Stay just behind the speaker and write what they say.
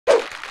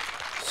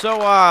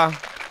Guys,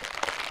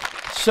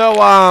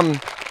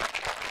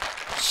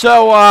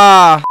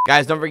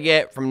 don't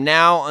forget, from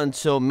now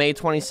until May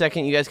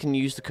 22nd, you guys can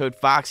use the code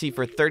Foxy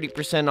for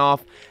 30%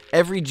 off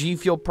every G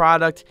Fuel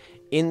product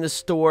in the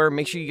store.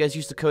 Make sure you guys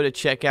use the code at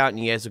checkout, and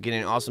you guys will get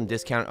an awesome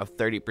discount of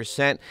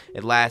 30%.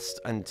 It lasts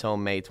until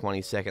May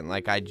 22nd,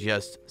 like I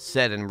just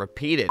said and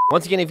repeated.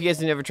 Once again, if you guys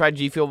have never tried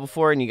G Fuel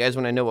before and you guys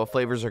want to know what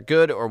flavors are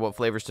good or what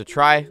flavors to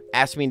try,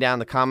 ask me down in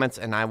the comments,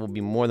 and I will be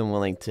more than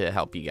willing to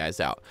help you guys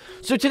out.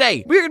 So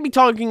today, we're going to be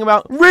talking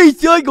about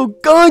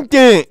recycled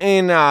content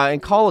in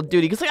Call of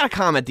Duty, because I got a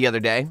comment the other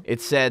day. It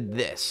said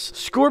this: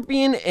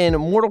 Scorpion in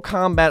Mortal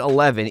Kombat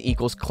 11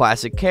 equals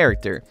classic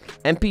character.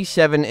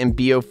 MP7 and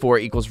BO4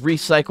 equals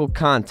recycled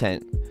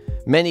content.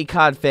 Many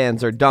COD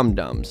fans are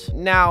dum-dums.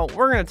 Now,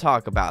 we're going to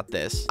talk about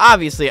this.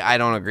 Obviously, I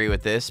don't agree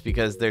with this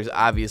because there's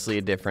obviously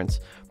a difference.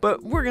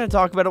 But we're going to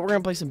talk about it. We're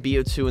going to play some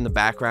BO2 in the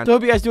background. So I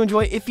hope you guys do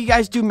enjoy. If you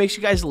guys do, make sure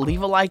you guys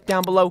leave a like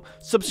down below.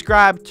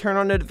 Subscribe. Turn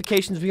on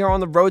notifications. We are on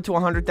the road to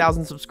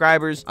 100,000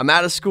 subscribers. I'm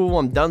out of school.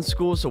 I'm done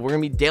school. So we're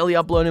going to be daily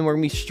uploading. We're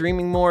going to be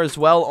streaming more as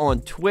well on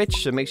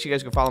Twitch. So make sure you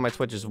guys go follow my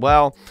Twitch as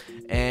well.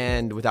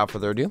 And without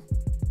further ado,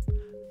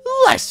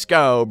 let's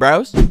go,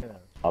 bros.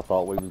 I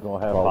thought we was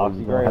gonna have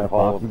Foxy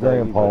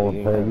Grandpa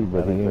and Peggy,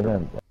 but he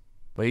ain't.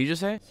 What did you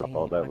just say? I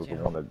thought that was the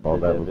one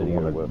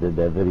that did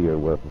that video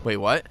with. Wait,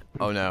 what?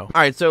 Oh no.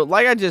 Alright, so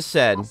like I just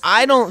said,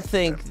 I don't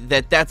think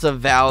that that's a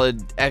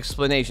valid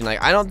explanation.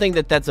 Like, I don't think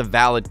that that's a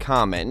valid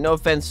comment. No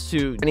offense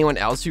to anyone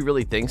else who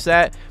really thinks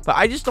that, but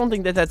I just don't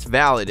think that that's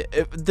valid.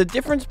 The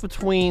difference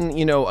between,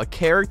 you know, a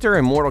character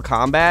in Mortal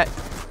Kombat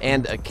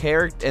and a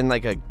character and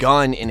like a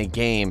gun in a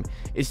game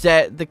is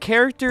that the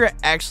character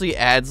actually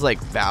adds like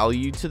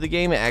value to the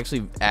game. It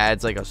actually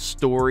adds like a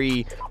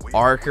story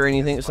arc or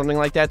anything, something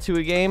like that to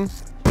a game.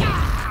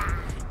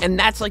 And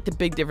that's like the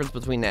big difference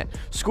between that.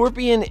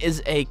 Scorpion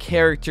is a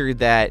character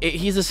that,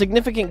 he's a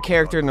significant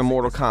character in the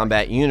Mortal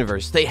Kombat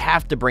universe. They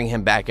have to bring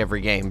him back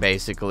every game,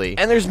 basically.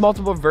 And there's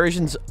multiple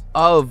versions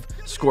of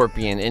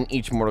Scorpion in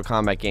each Mortal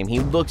Kombat game. He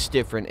looks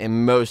different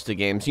in most of the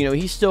games. You know,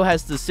 he still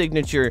has the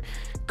signature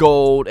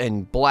gold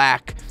and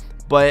black,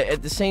 but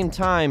at the same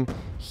time,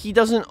 he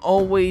doesn't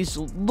always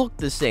look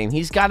the same.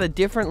 He's got a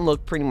different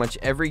look pretty much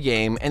every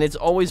game, and it's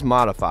always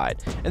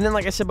modified. And then,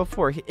 like I said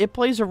before, it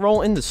plays a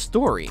role in the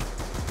story,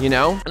 you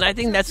know? And I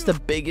think that's the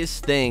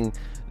biggest thing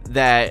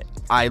that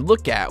I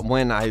look at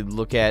when I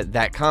look at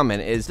that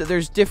comment, is that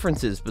there's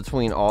differences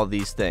between all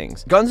these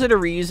things. Guns that are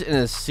reused in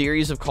a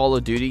series of Call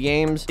of Duty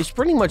games is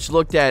pretty much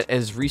looked at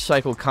as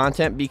recycled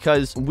content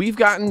because we've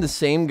gotten the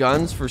same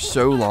guns for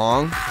so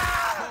long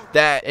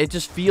that it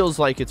just feels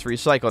like it's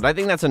recycled. I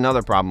think that's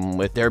another problem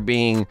with there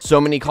being so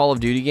many Call of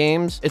Duty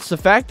games. It's the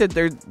fact that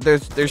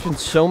there's been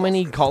so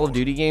many Call of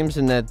Duty games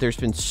and that there's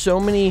been so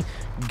many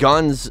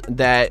guns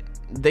that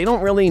they don't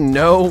really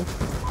know.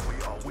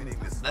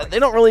 They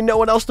don't really know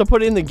what else to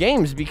put in the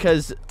games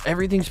because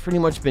everything's pretty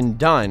much been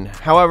done.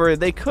 However,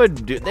 they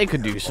could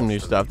do some new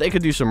stuff. They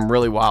could do some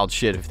really wild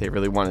shit if they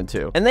really wanted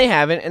to. And they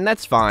haven't, and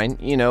that's fine.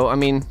 You know, I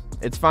mean,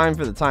 it's fine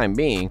for the time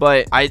being,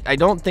 but I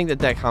don't think that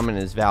that comment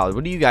is valid.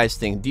 What do you guys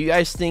think? Do you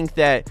guys think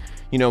that,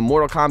 you know,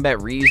 Mortal Kombat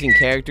reusing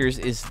characters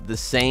is the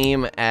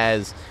same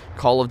as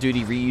Call of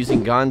Duty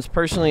reusing guns?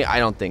 Personally, I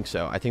don't think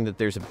so. I think that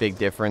there's a big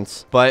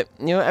difference, but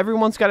you know,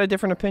 everyone's got a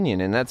different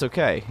opinion, and that's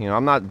okay. You know,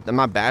 I'm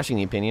not bashing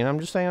the opinion. I'm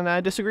just saying that I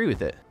disagree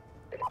with it.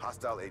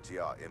 Hostile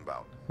ATR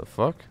inbound. The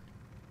fuck?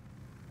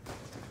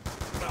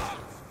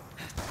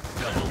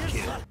 Double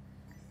kill.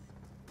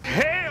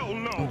 Hell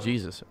no! Oh,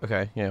 Jesus.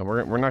 Okay, yeah,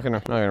 we're not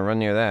gonna run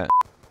near that.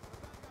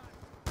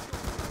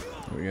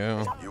 There we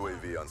go.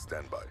 UAV on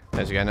standby.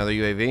 Guys, you got another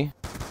UAV?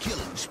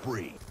 Killing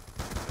spree.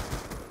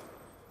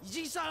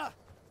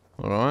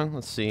 Hold on,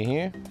 let's see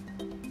here.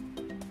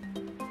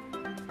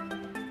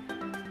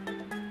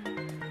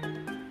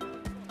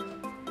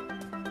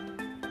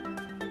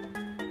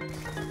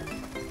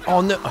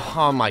 Oh no!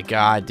 Oh my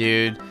God,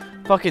 dude!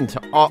 Fucking!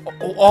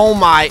 Oh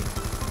my!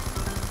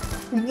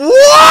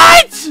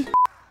 What?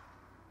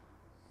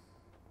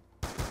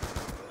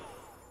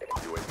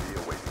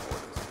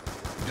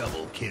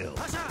 Double kill.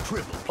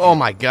 Triple kill. Oh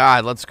my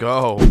God, let's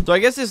go. So I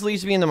guess this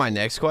leads me into my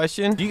next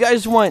question. Do you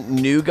guys want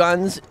new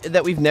guns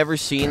that we've never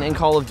seen in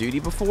Call of Duty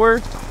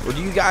before? Or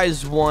do you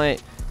guys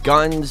want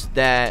guns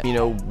that, you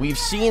know, we've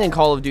seen in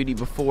Call of Duty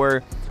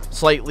before,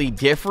 slightly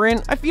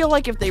different? I feel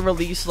like if they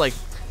release, like,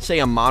 say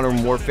a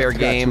Modern Warfare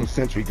game. 2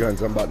 Sentry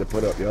guns I'm about to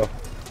put up, yo.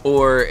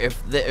 Or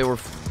if they, or,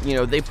 you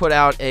know, they put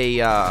out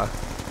a, I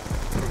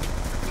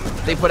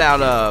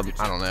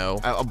don't know,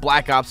 a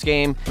Black Ops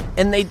game,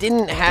 and they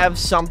didn't have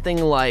something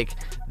like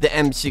the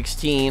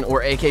M16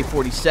 or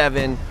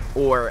AK-47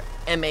 or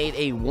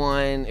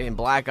M8A1 in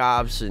Black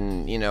Ops,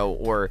 and, you know,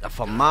 or a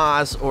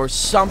FAMAS or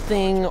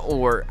something,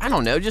 or I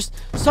don't know, just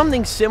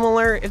something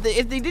similar. If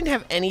they didn't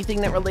have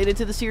anything that related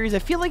to the series, I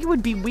feel like it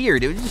would be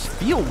weird. It would just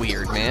feel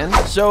weird, man.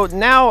 So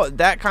now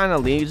that kind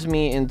of leads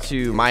me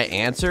into my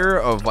answer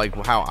of like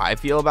how I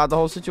feel about the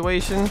whole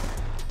situation.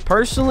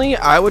 Personally,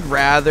 I would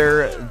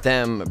rather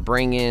them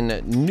bring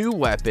in new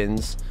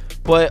weapons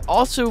but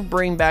also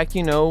bring back,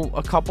 you know,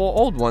 a couple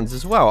old ones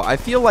as well. I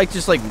feel like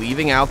just like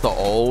leaving out the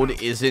old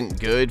isn't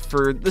good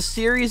for the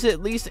series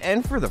at least,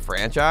 and for the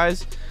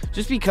franchise,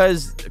 just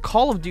because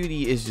Call of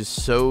Duty is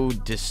just so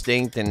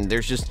distinct, and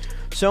there's just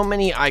so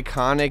many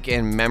iconic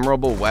and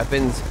memorable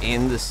weapons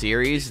in the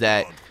series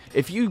that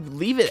if you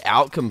leave it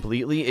out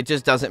completely, it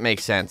just doesn't make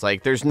sense.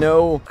 Like, there's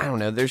no, I don't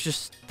know, there's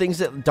just things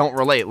that don't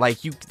relate. Like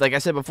I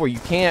said before, you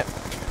can't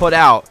put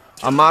out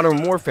a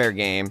Modern Warfare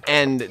game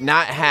and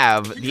not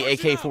have the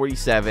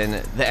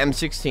AK-47, the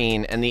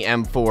M16, and the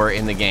M4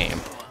 in the game.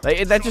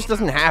 Like, that just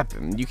doesn't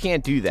happen. You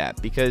can't do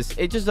that because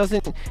it just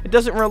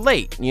doesn't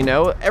relate, you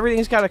know?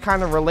 Everything's got to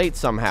kind of relate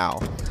somehow.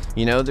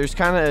 You know,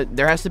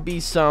 there has to be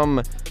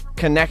some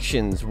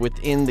connections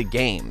within the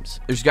games.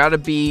 There's got to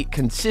be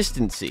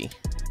consistency,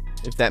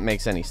 if that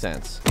makes any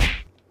sense.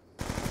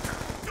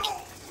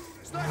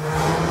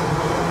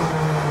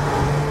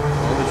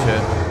 Holy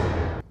shit.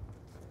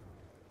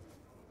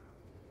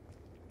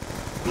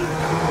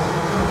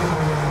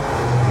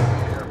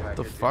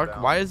 The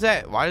fuck? Why does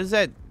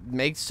that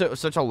make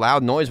such a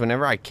loud noise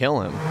whenever I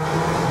kill him?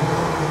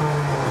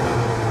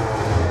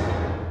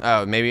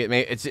 Oh, maybe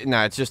it's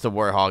just a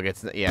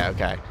warthog. Yeah,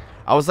 okay.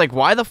 I was like,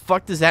 why the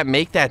fuck does that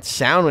make that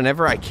sound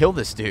whenever I kill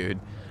this dude?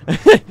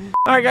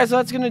 Alright guys, so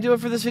that's gonna do it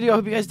for this video. I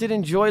hope you guys did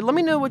enjoy. Let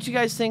me know what you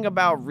guys think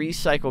about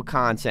recycle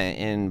content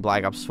in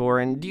Black Ops 4,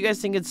 and do you guys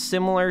think it's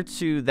similar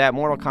to that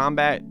Mortal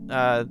Kombat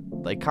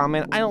like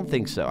comment? I don't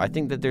think so. I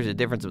think that there's a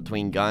difference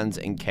between guns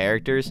and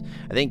characters.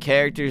 I think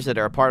characters that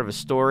are a part of a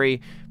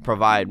story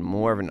provide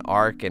more of an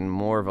arc and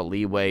more of a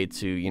leeway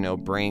to, you know,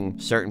 bring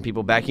certain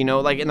people back. You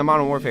know, like in the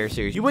Modern Warfare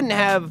series, you wouldn't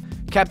have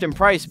Captain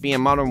Price be in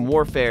Modern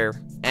Warfare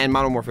and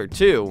Modern Warfare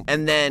 2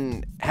 and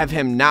then have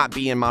him not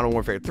be in Modern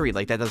Warfare 3.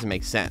 Like, that doesn't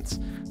make sense.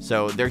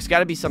 So there's got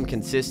to be some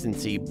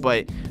consistency,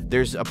 but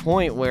there's a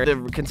point where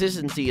the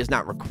consistency is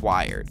not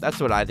required. That's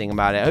what I think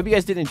about it. I hope you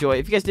guys did enjoy.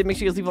 If you guys did, make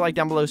sure you guys leave a like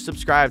down below,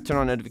 subscribe, turn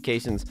on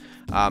notifications.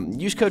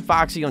 Use code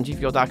Foxy on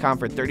gfuel.com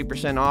for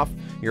 30% off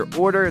your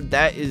order.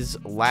 That is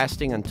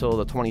lasting until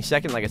the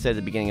 22nd, like I said at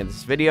the beginning of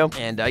this video.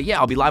 And yeah,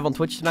 I'll be live on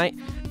Twitch tonight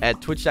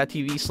at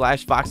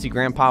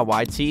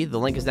twitch.tv/FoxyGrandpaYT. The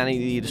link is down in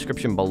the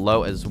description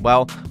below as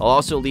well. I'll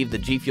also leave the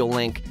G Fuel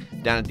link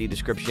down at the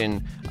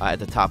description at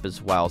the top as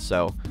well.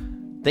 So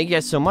thank you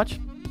guys so much,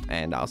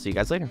 and I'll see you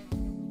guys later.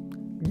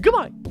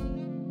 Goodbye.